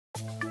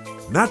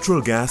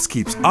Natural gas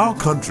keeps our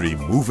country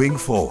moving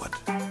forward.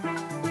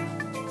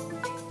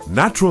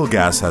 Natural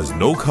gas has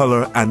no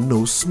color and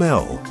no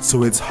smell,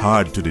 so it's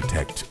hard to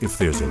detect if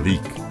there's a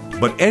leak.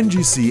 But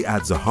NGC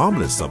adds a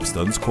harmless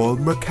substance called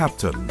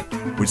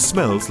mercaptan, which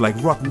smells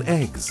like rotten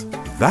eggs.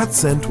 That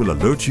scent will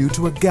alert you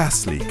to a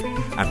gas leak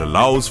and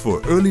allows for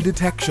early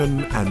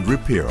detection and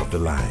repair of the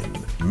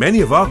line.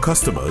 Many of our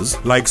customers,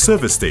 like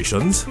service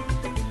stations,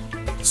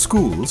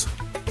 schools,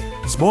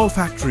 small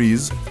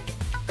factories,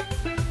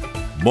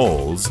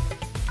 malls,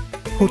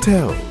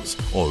 hotels,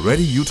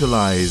 already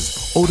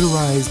utilize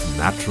odorized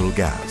natural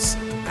gas.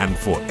 And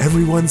for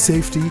everyone's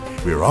safety,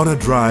 we're on a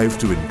drive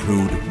to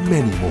include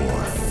many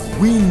more.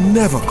 We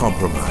never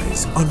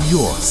compromise on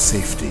your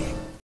safety.